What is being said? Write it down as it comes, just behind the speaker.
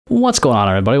What's going on,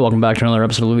 everybody? Welcome back to another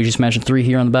episode of Luigi's Mansion 3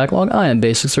 here on the backlog. I am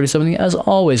Basics37, as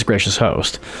always, gracious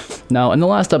host. Now, in the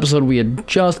last episode, we had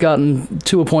just gotten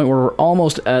to a point where we're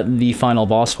almost at the final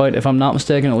boss fight, if I'm not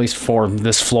mistaken, at least for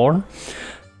this floor.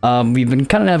 We've been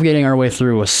kind of navigating our way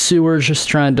through a sewer, just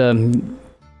trying to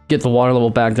get the water level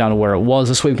back down to where it was.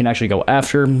 This way we can actually go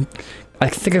after. I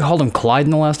think I called him Clyde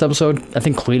in the last episode. I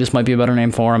think Cletus might be a better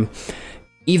name for him.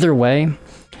 Either way,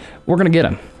 we're gonna get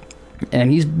him.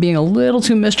 And he's being a little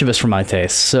too mischievous for my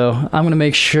taste, so I'm gonna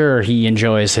make sure he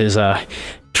enjoys his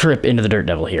trip into the Dirt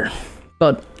Devil here.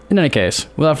 But in any case,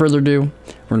 without further ado,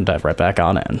 we're gonna dive right back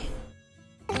on in.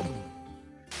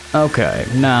 Okay,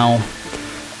 now,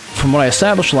 from what I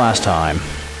established last time,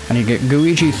 I need to get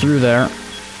Luigi through there.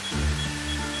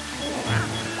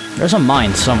 There's a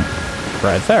mine somewhere.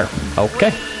 Right there.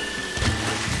 Okay.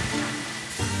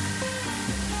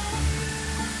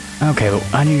 Okay, but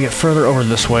I need to get further over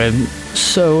this way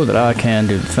so that I can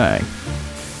do the thing.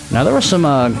 Now, there were some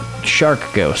shark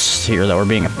ghosts here that were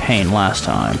being a pain last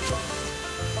time.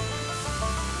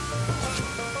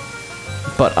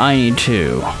 But I need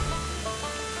to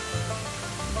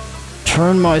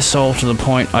turn myself to the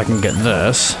point I can get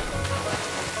this.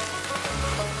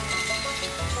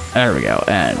 There we go,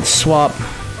 and swap.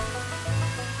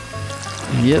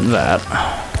 Get that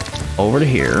over to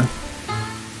here.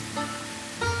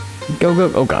 Go,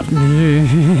 go, oh god.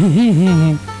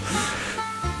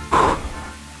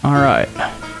 Alright.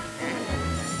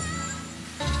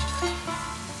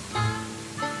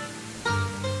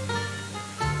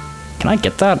 Can I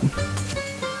get that?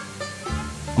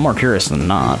 I'm more curious than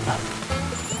not.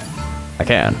 I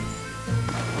can.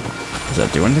 Does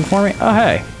that do anything for me? Oh,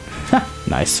 hey.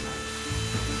 Nice.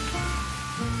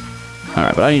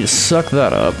 Alright, but I need to suck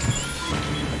that up.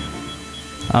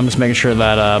 I'm just making sure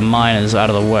that mine is out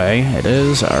of the way. It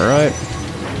is, alright.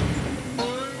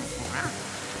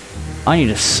 I need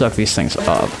to suck these things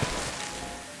up.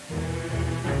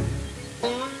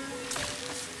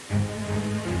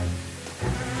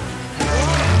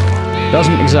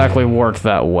 Doesn't exactly work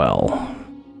that well.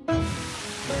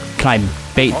 Can I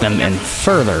bait them in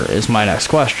further, is my next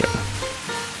question.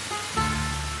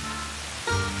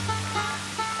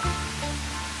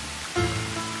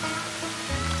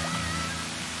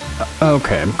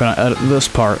 Okay, I'm gonna edit this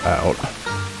part out.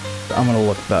 I'm gonna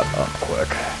look that up quick,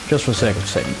 just for the sake of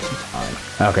saving some time.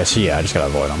 Okay, so yeah, I just gotta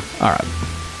avoid them. Alright.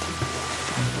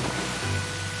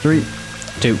 3,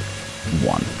 2,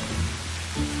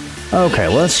 1. Okay,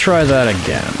 let's try that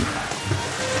again.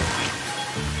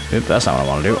 Oop, that's not what I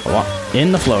want to do. I want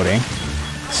in the floating.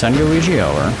 Send Luigi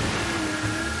over.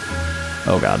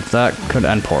 Oh god, that could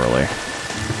end poorly.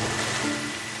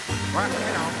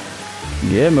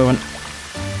 Get moving.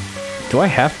 Do I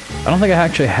have... I don't think I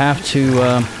actually have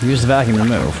to use the vacuum to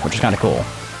move, which is kind of cool.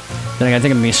 Then again, I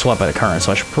think I'm being swept by the current,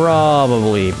 so I should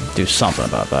probably do something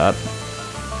about that.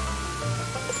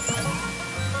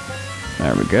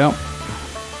 There we go.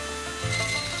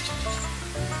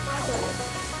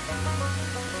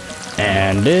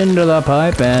 And into the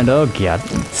pipe, and oh god,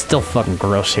 it's still fucking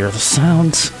gross here, the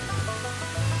sounds.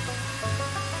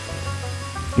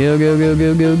 Go, go, go,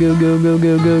 go, go, go, go, go,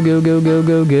 go, go, go, go, go,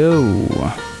 go,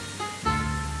 go.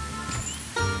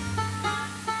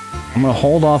 I'm gonna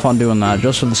hold off on doing that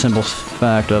just for the simple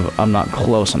fact of I'm not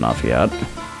close enough yet.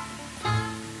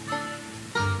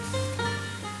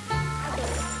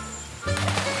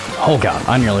 Oh god,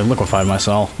 I nearly liquefied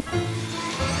myself.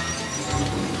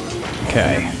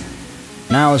 Okay.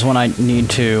 Now is when I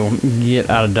need to get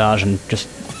out of dodge and just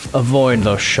avoid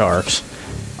those sharks.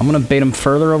 I'm gonna bait them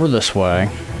further over this way.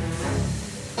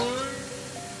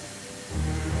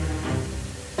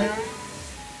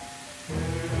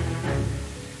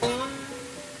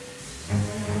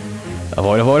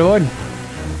 Avoid, avoid, avoid.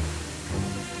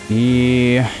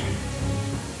 Yeah.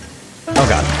 Oh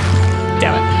god.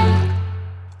 Damn it.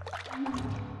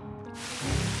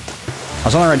 I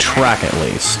was on the right track at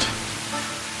least.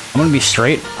 I'm gonna be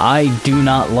straight. I do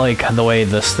not like the way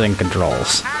this thing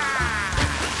controls.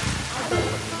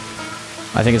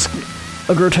 I think it's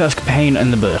a grotesque pain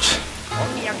in the butt.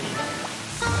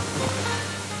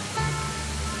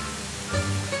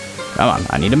 Come on,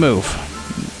 I need to move.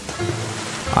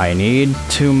 I need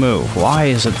to move. Why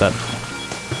is it that...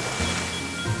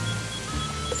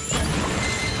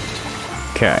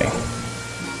 Okay.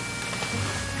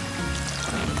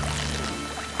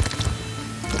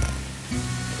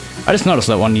 I just noticed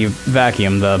that when you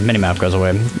vacuum, the minimap goes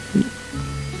away.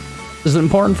 Is it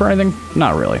important for anything?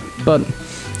 Not really, but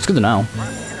it's good to know.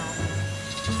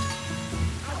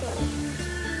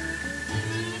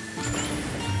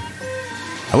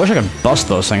 I wish I could bust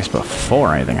those things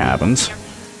before anything happens.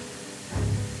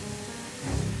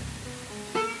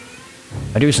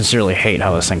 I do sincerely hate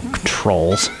how this thing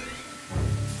controls.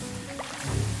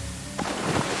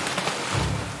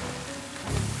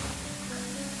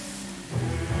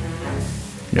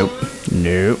 Nope.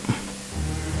 Nope.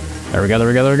 There we go, there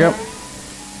we go, there we go.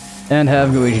 And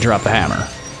have Luigi drop the hammer.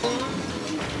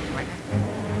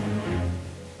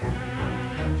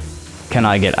 Can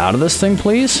I get out of this thing,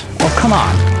 please? Oh, come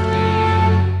on.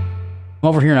 I'm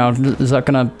over here now. Is that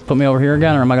gonna put me over here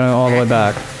again, or am I gonna go all the way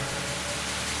back?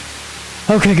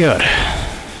 Okay, good.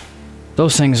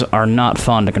 Those things are not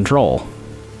fun to control.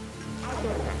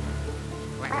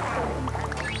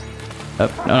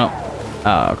 Oh, no, no.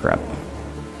 Oh, crap.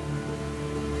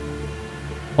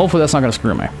 Hopefully that's not gonna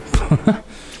screw me.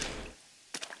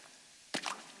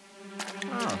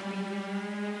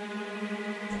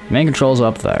 Main control's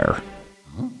up there.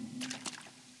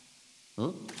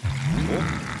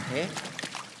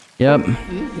 Yep.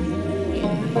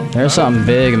 There's something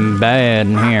big and bad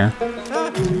in here.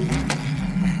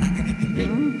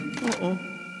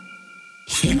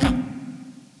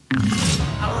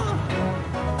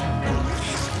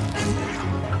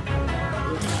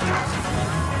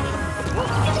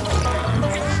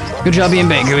 Good job being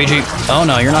big, Luigi. Oh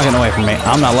no, you're not getting away from me.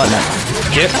 I'm not letting it.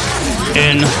 Get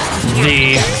in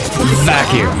the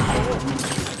vacuum.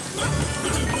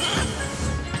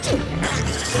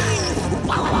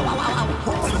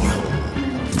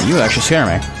 You actually scare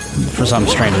me, for some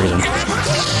strange reason.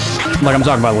 Like, I'm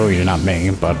talking about Luigi, not me,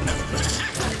 but...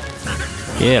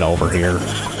 Get over here.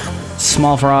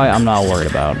 Small fry, I'm not worried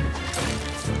about.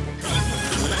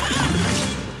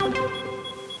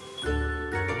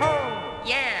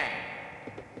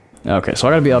 Okay, so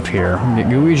I gotta be up here. Get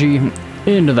Luigi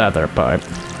into that there pipe.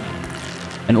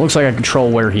 And it looks like I control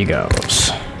where he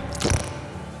goes.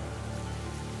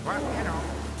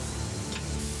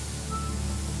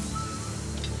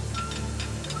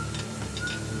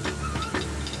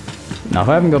 Now, if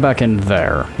I have him go back in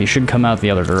there, he should come out the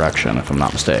other direction, if I'm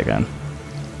not mistaken.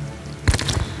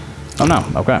 Oh no,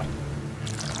 okay.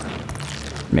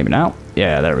 Maybe now?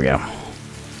 Yeah, there we go.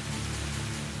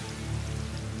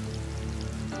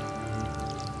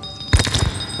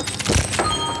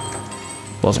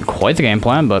 Wasn't quite the game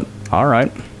plan, but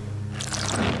alright.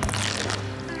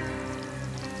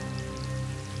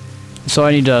 So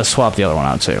I need to swap the other one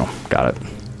out too. Got it.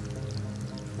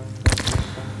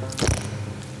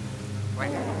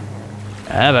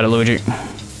 Have at it, Luigi.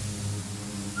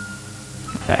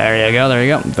 There you go, there you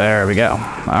go. There we go.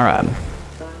 Alright.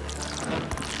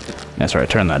 That's right,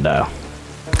 turn that dial.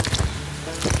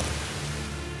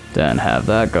 Then have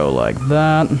that go like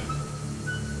that.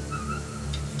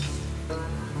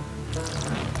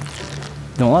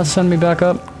 Don't let it send me back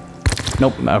up.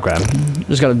 Nope, okay.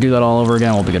 Just gotta do that all over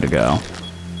again, we'll be good to go.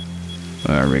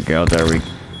 There we go, there we...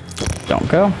 Don't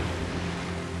go.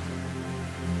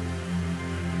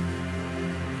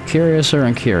 Curiouser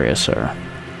and curiouser.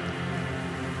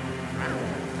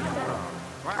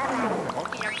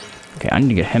 Okay, I need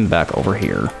to get him back over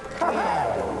here.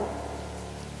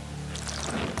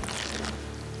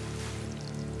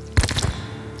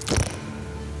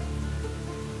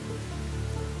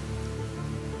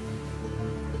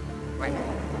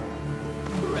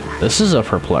 This is a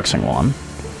perplexing one.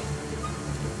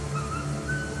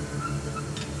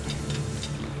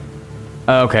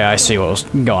 Okay, I see what was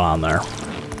going on there.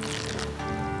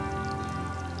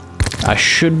 I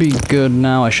should be good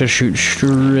now. I should shoot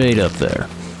straight up there.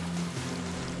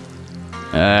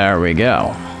 There we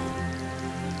go.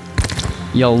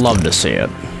 You'll love to see it.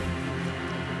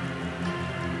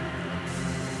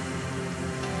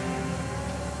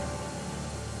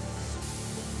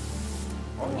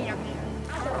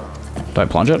 Do I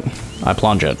plunge it? I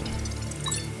plunge it.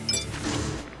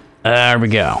 There we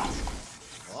go.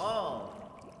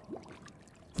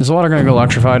 Is the water gonna go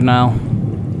electrified now?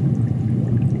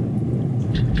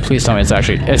 Please tell me it's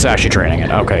actually draining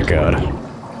it. Okay, good.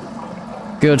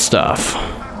 Good stuff.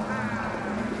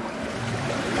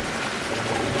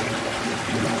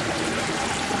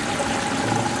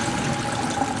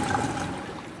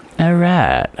 All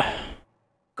right.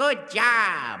 Good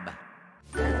job.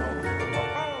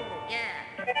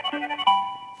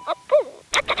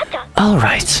 All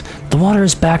right. The water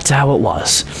is back to how it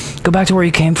was. Go back to where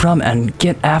you came from and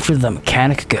get after the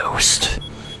mechanic ghost.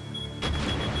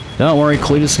 Don't worry,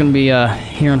 Cletus is gonna be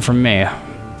hearing from me.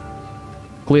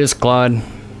 Cletus, Clyde,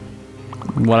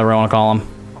 whatever I want to call him.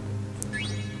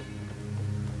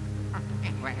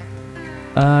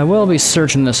 I will be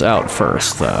searching this out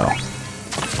first, though.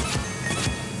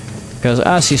 Because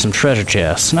I see some treasure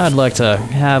chests, and I'd like to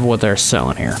have what they're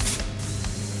selling here.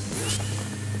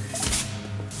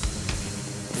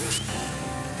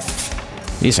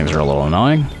 These things are a little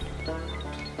annoying.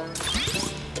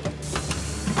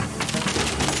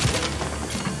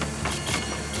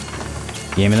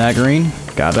 Give me that green.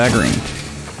 Got that green.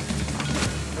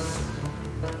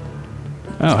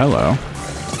 Oh, hello.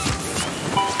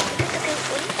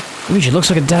 Luigi, looks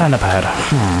like a dead end up ahead.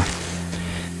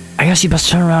 I guess you best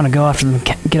turn around and go after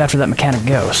get after that mechanic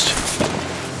ghost.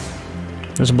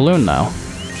 There's a balloon now.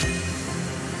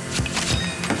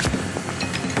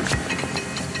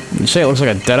 You say it looks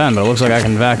like a dead end, but it looks like I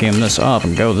can vacuum this up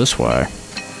and go this way.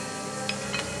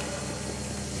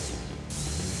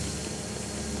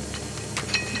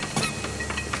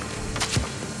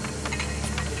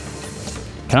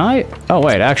 Can I? Oh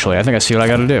wait, actually, I think I see what I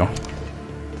gotta do.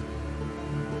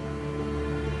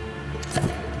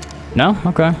 No?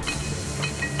 Okay.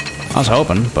 I was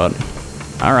hoping, but...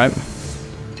 Alright.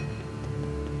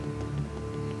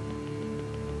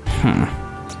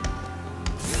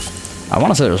 I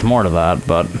want to say there's more to that,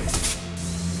 but...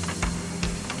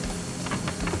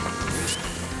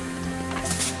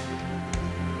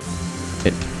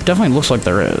 It definitely looks like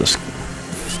there is.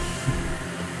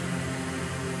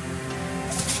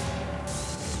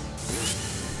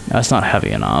 That's not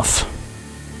heavy enough.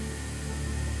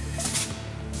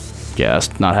 Yeah,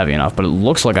 it's not heavy enough, but it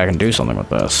looks like I can do something with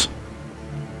this.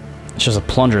 It's just a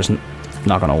plunger's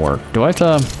not gonna work. Do I have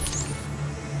to...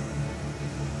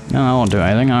 No, I won't do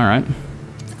anything, alright.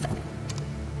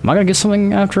 Am I gonna get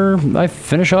something after I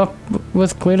finish up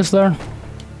with Cletus there?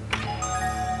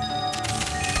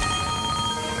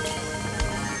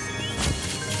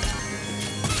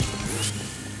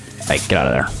 Hey, get out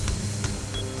of there.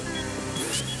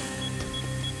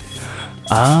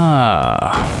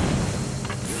 Ah.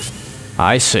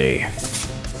 I see.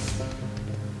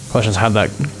 Question's how'd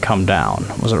that come down?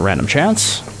 Was it a random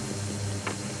chance?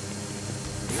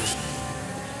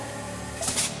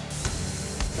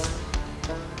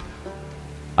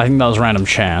 I think that was random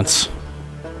chance.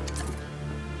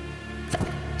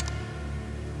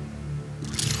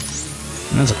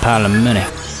 And that's a pile of mini.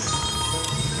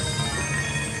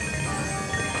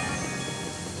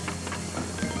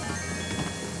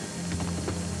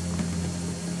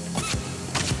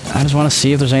 I just want to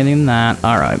see if there's anything in that.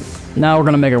 Alright. Now we're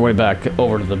going to make our way back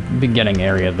over to the beginning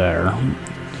area there.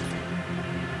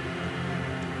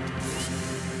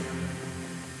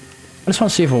 I just want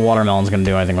to see if a watermelon's going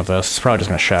to do anything with this. It's probably just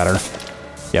going to shatter.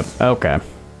 Yep, okay.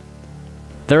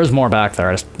 There's more back there,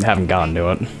 I just haven't gotten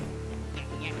to it.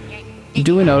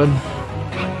 Duly noted.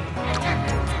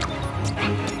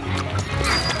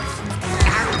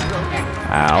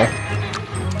 Ow.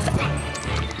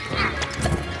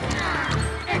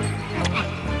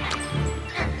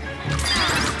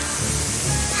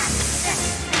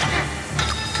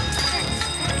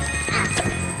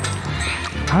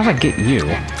 How did I get you?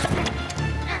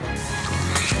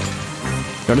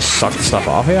 Do I just suck the stuff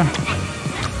off here?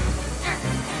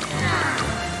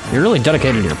 You're really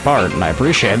dedicated to your part, and I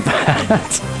appreciate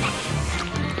that.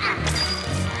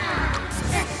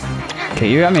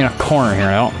 Okay, you got me in a corner here,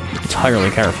 I don't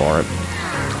entirely care for it.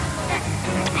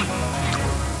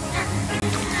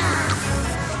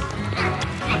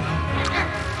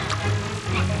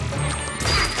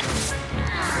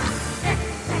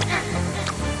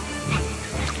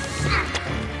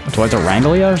 Do I have to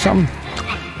wrangle you or something?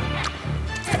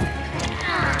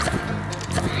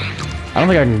 I don't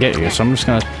think I can get you, so I'm just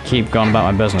gonna keep going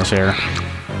about my business here.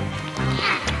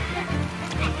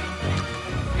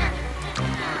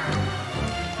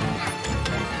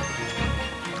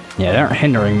 Yeah, they aren't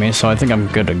hindering me, so I think I'm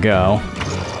good to go.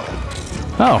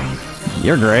 Oh,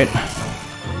 you're great.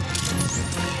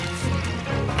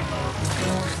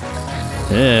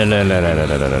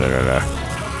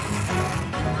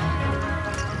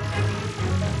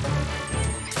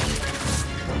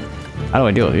 How do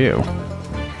I deal with you?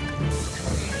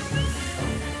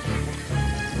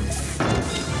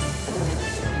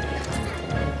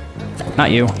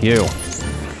 Not you, you.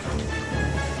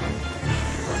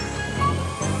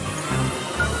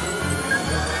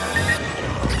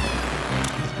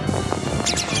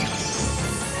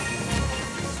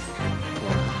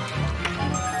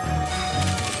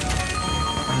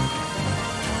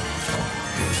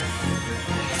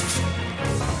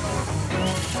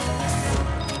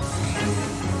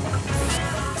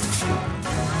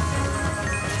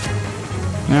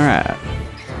 Alright.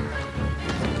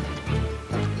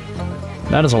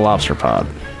 That is a lobster pod.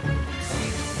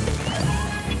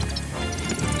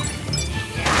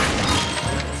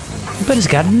 But it's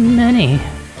got many.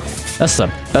 That's the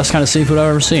best kind of seafood I've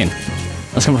ever seen.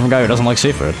 That's coming from a guy who doesn't like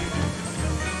seafood.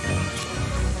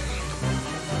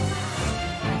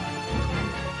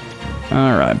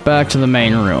 Alright, back to the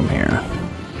main room here.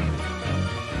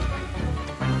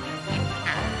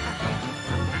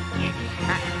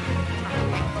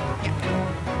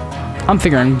 I'm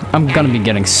figuring I'm gonna be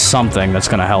getting something that's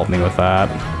gonna help me with that.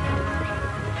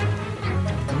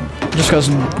 Just because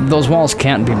those walls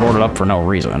can't be boarded up for no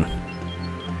reason.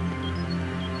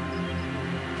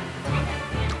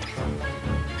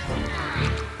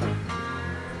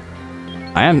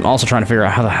 I am also trying to figure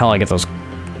out how the hell I get those,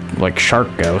 like, shark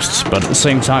ghosts, but at the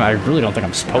same time, I really don't think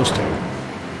I'm supposed to.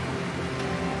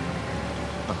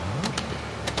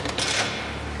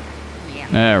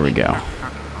 There we go.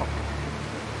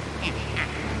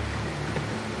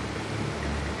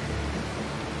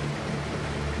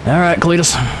 Alright,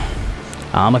 Cletus.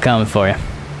 I'm a-coming for you.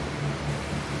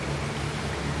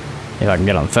 If I can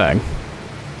get on the thing.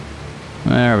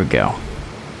 There we go.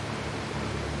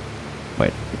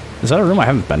 Wait, is that a room I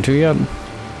haven't been to yet?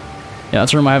 Yeah,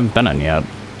 that's a room I haven't been in yet.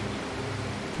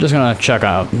 Just gonna check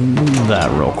out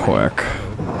that real quick.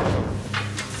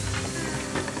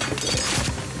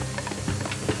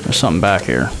 There's something back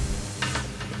here.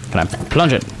 Can I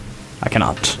plunge it? I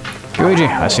cannot. Luigi,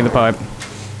 I see the pipe.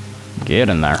 Get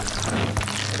in there.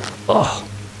 Ugh.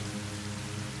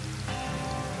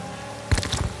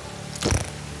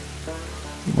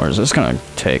 Where's this gonna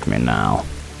take me now?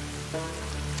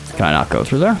 Can I not go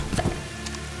through there?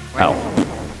 Oh.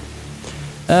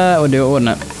 That would do it,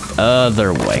 wouldn't it?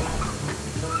 Other way.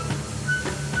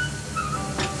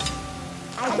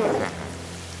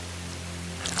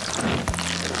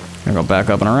 Gonna go back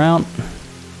up and around.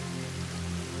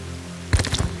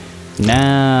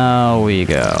 Now we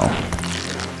go.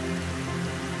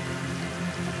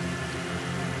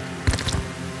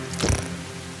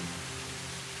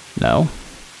 No.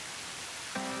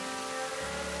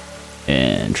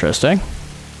 Interesting.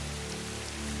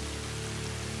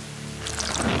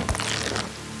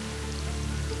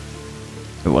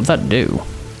 What'd that do?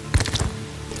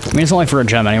 I mean, it's only for a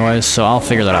gem anyways, so I'll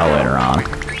figure that out later on.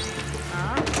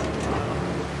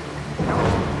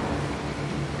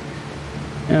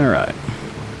 Alright.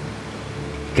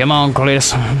 Come on,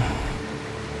 Cletus.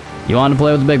 You want to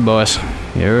play with the big boys?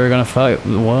 You're gonna fight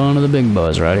with one of the big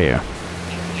boys right here.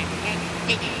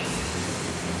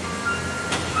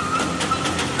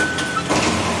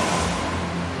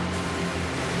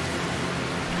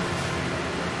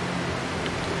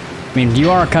 I mean,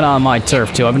 you are kind of on my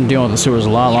turf, too. I've been dealing with the sewers a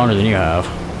lot longer than you have.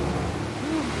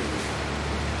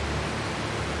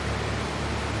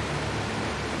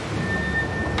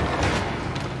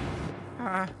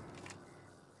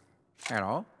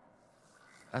 Hello?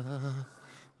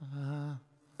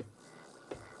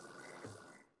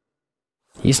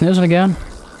 You snoozing again?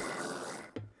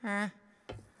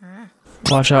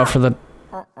 Watch out for the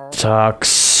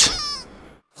ducks.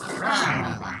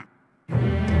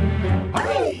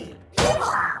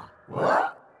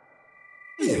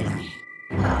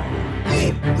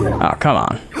 Oh, come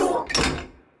on.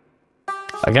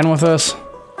 Again with this?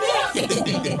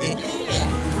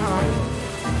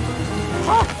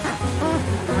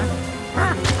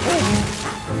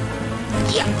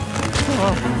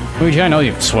 Luigi, I know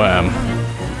you can swim.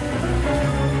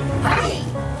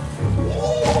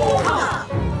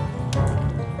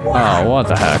 Oh, what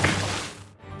the heck?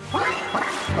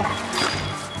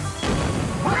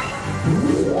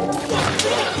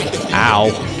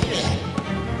 Ow.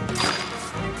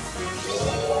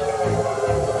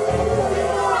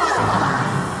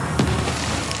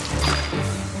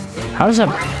 How does that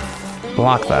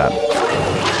block that?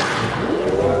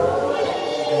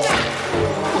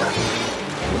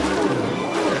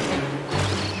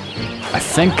 I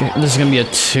think this is gonna be a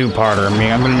two-parter. I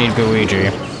mean, I'm gonna need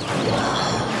Luigi.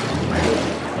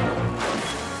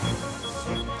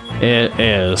 It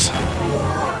is.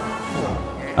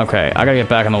 Okay, I gotta get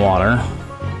back in the water.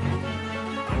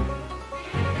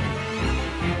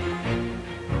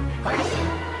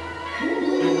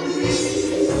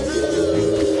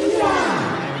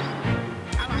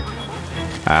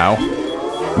 Ow.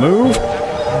 Move.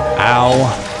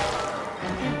 Ow.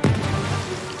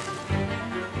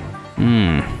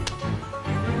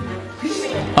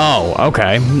 Oh,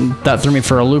 okay. That threw me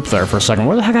for a loop there for a second.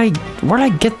 Where the heck where did I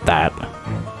get that?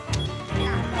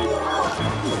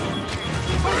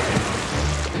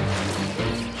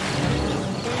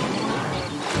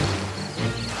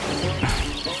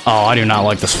 Oh, I do not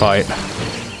like this fight.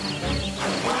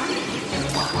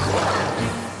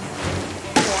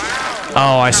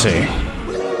 Oh, I see.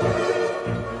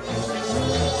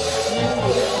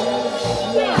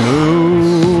 Move.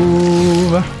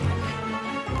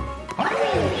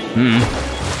 Move.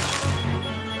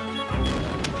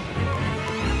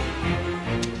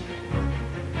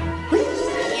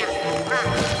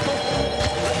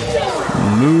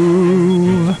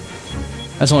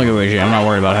 That's only Luigi. I'm not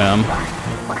worried about him.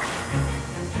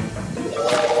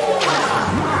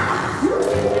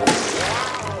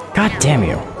 God damn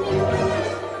you.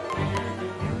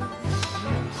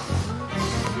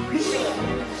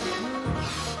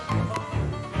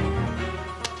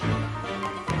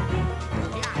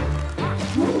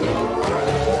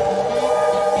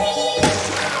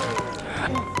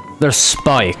 There's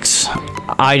spikes.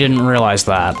 I didn't realize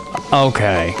that.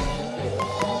 Okay.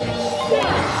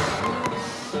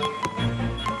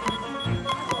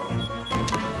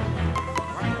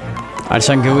 I'd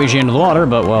send Luigi into the water,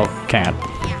 but, well, can't.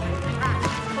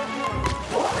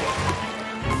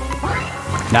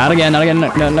 Not again, not again. No,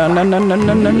 no, no, no, no,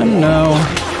 no, no, no, no.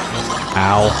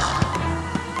 Ow.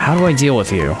 How do I deal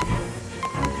with you?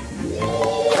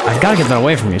 I've got to get that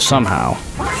away from you somehow.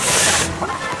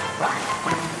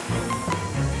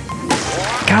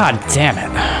 God damn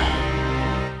it.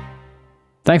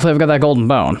 Thankfully, I've got that golden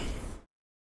bone.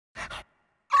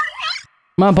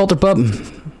 Come on, Polter Pup.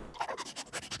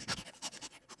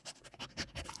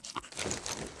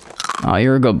 Oh,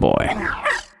 you're a good boy.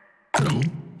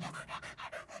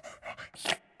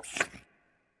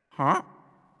 Huh?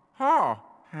 Oh,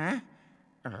 huh?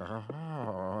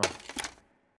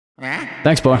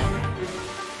 Thanks, boy.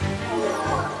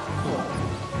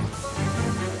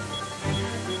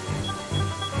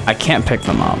 I can't pick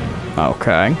them up.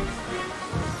 Okay.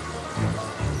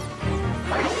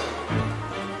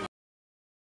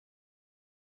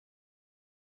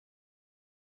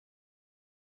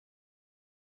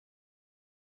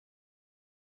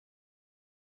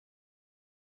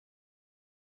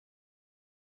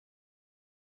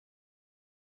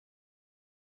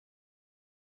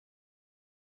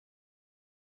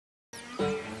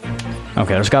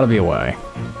 Okay, there's gotta be a way.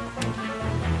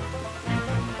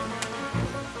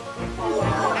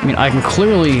 I mean, I can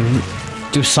clearly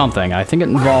do something. I think it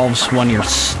involves when you're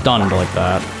stunned like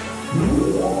that.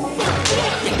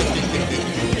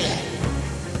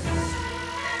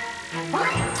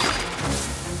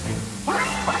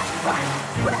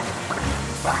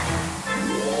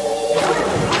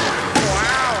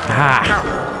 Ah!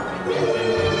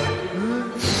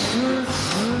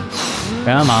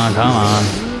 Come on, come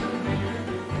on.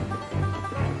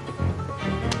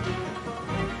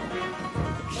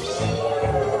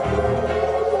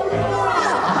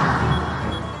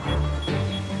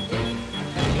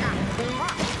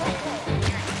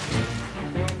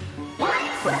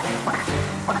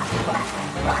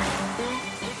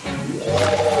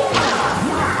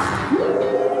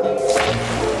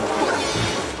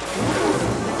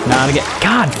 Not again.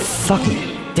 God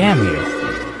fucking damn you.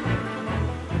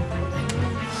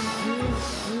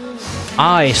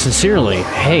 I sincerely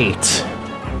hate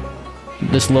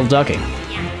this little ducky.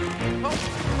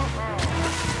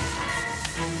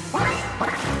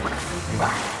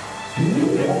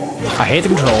 I hate the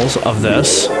controls of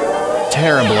this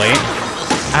terribly.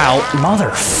 Ow,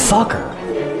 motherfucker.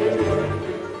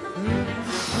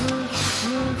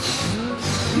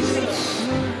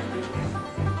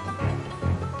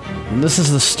 This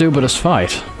is the stupidest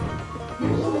fight.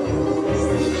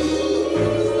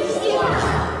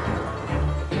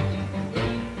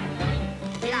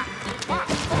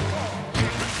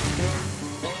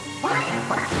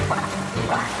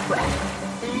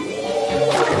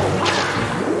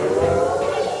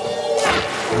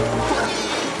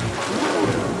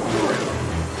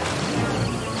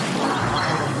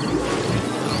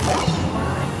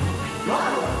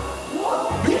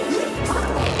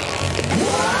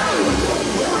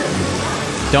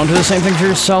 Don't do the same thing to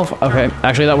yourself. Okay,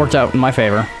 actually that worked out in my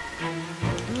favor.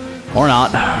 Or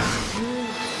not.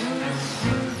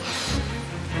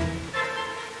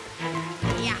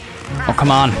 Oh,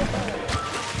 come on.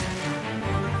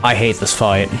 I hate this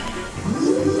fight.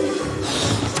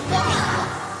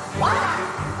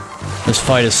 This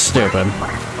fight is stupid.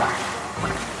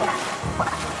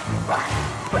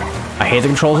 I hate the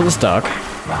controls of this duck.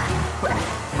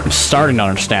 I'm starting to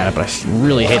understand it, but I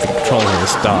really hate the controls of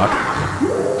this duck.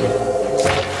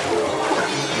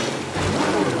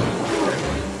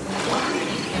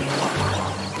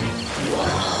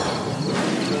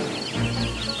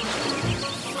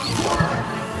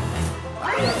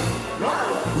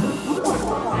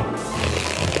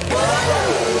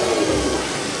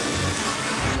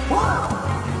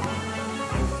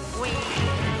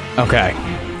 Okay.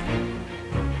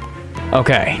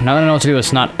 Okay, now that I know what to do,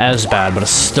 it's not as bad, but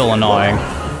it's still annoying.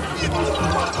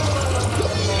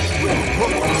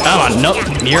 Come on, nope,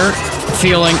 you're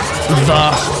feeling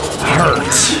the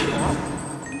hurt.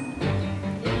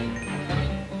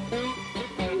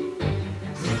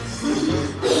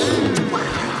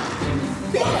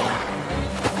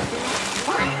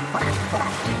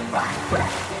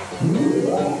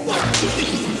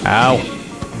 Ow.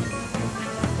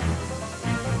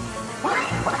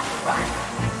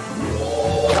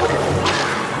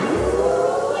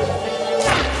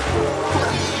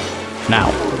 Now.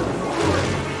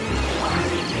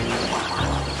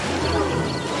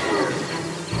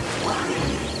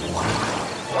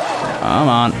 Come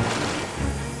on.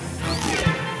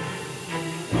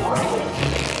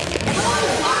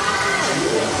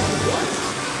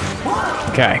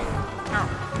 Okay.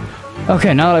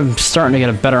 Okay, now that I'm starting to get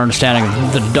a better understanding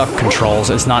of the duck controls,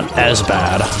 it's not as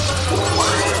bad.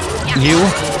 You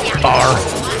are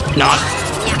not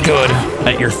good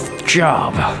at your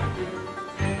job.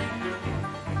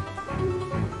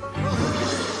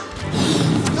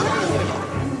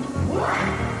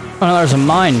 Oh, no, there's a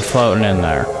mine floating in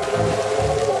there.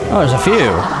 Oh, there's a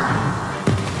few.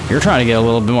 You're trying to get a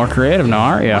little bit more creative now,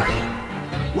 aren't you?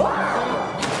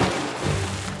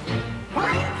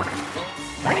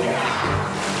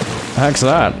 The heck's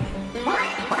that?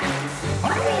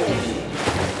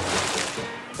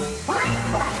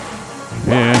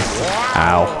 Yeah.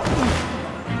 Ow.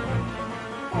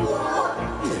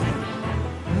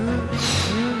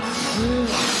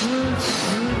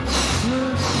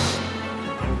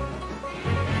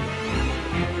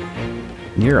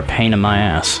 You're a pain in my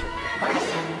ass.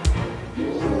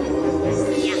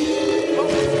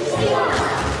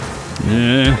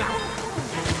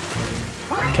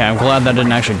 Okay, I'm glad that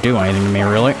didn't actually do anything to me,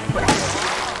 really.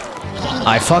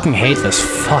 I fucking hate this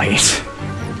fight.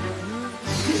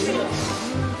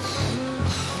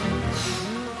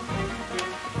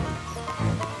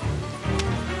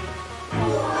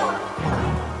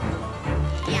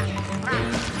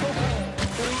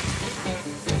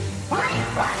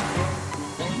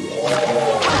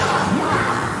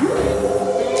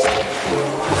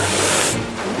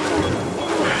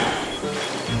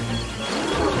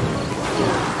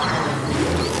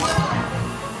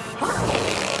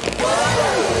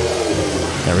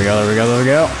 There we go, there we go, there we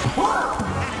go.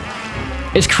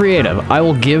 It's creative. I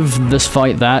will give this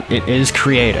fight that. It is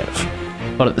creative.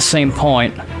 But at the same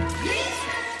point...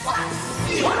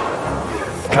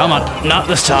 Come on, not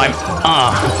this time.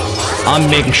 I'm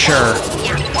making sure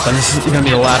that this is gonna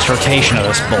be the last rotation of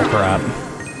this bullcrap.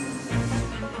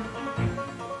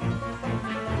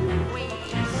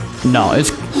 No,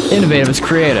 it's innovative, it's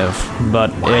creative,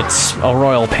 but it's a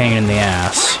royal pain in the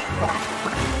ass.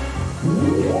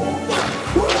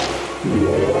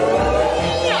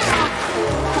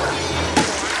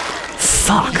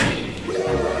 Fuck.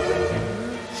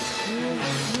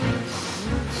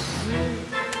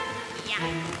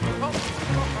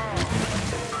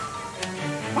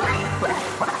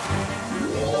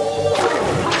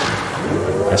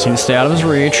 I just need to stay out of his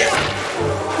reach.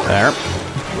 There.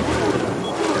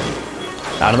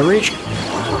 Out of the reach.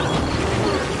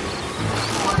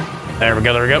 There we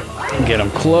go, there we go. Get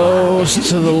him close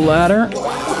to the ladder.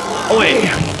 Away.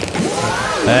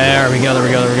 There we go, there we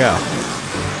go, there we go.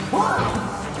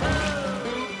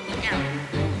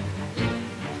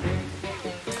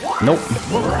 Nope.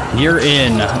 You're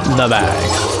in the bag.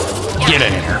 Get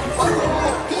in here.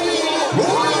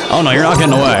 Oh no, you're not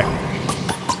getting away.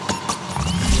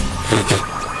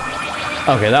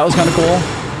 Okay, that was kind of cool.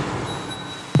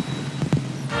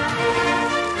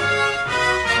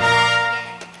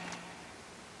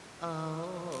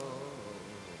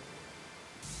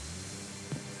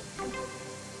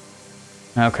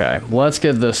 Okay, let's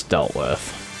get this dealt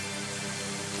with.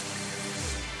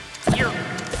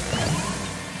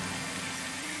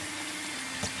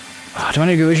 Do I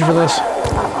need to go Luigi for this?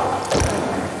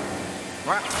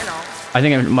 I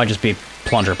think it might just be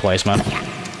plunger placement.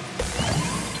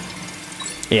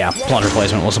 Yeah, plunger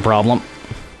placement was the problem.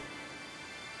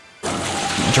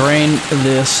 Drain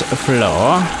this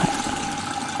floor.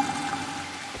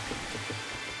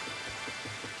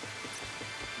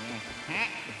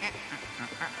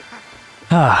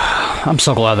 I'm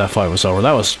so glad that fight was over.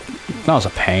 That was a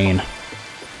pain.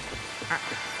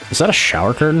 Is that a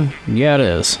shower curtain? Yeah, it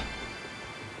is.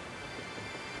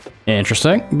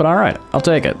 Interesting, but alright, I'll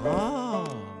take it.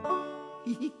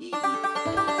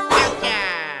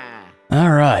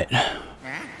 Alright.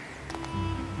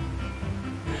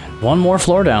 One more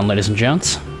floor down, ladies and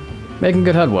gents. Making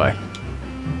good headway.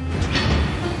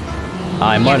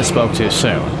 I might have spoke too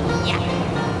soon.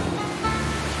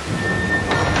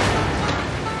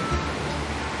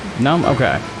 No?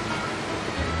 Okay.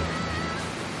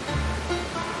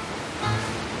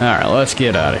 Alright, let's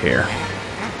get out of here.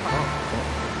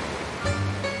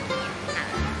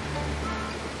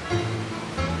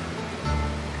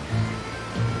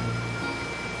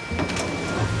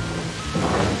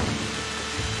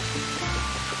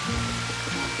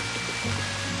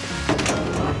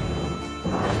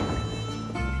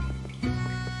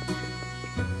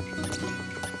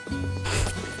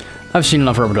 I've seen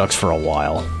enough rubber ducks for a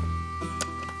while.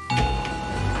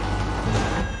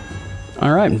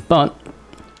 Alright, but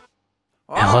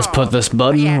now let's put this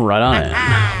button right on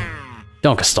in.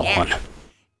 Don't get stolen.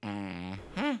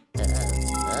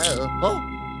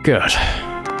 Good.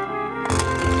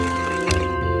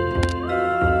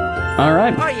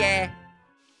 Alright. Oh yeah.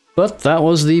 But that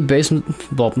was the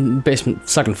basement, well, basement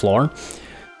second floor.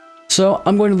 So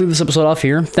I'm going to leave this episode off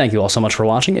here. Thank you all so much for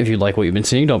watching. If you like what you've been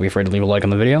seeing, don't be afraid to leave a like on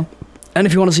the video. And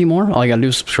if you want to see more, all you gotta do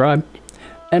is subscribe.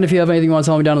 And if you have anything you want to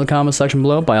tell me down in the comments section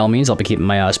below, by all means, I'll be keeping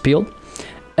my eyes peeled.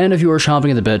 And if you are chomping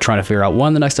at the bit trying to figure out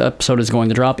when the next episode is going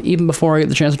to drop, even before I get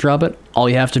the chance to drop it, all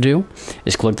you have to do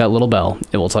is click that little bell.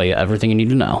 It will tell you everything you need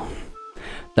to know.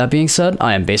 That being said,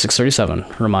 I am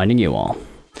Basics37, reminding you all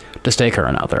to stay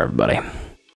current out there, everybody.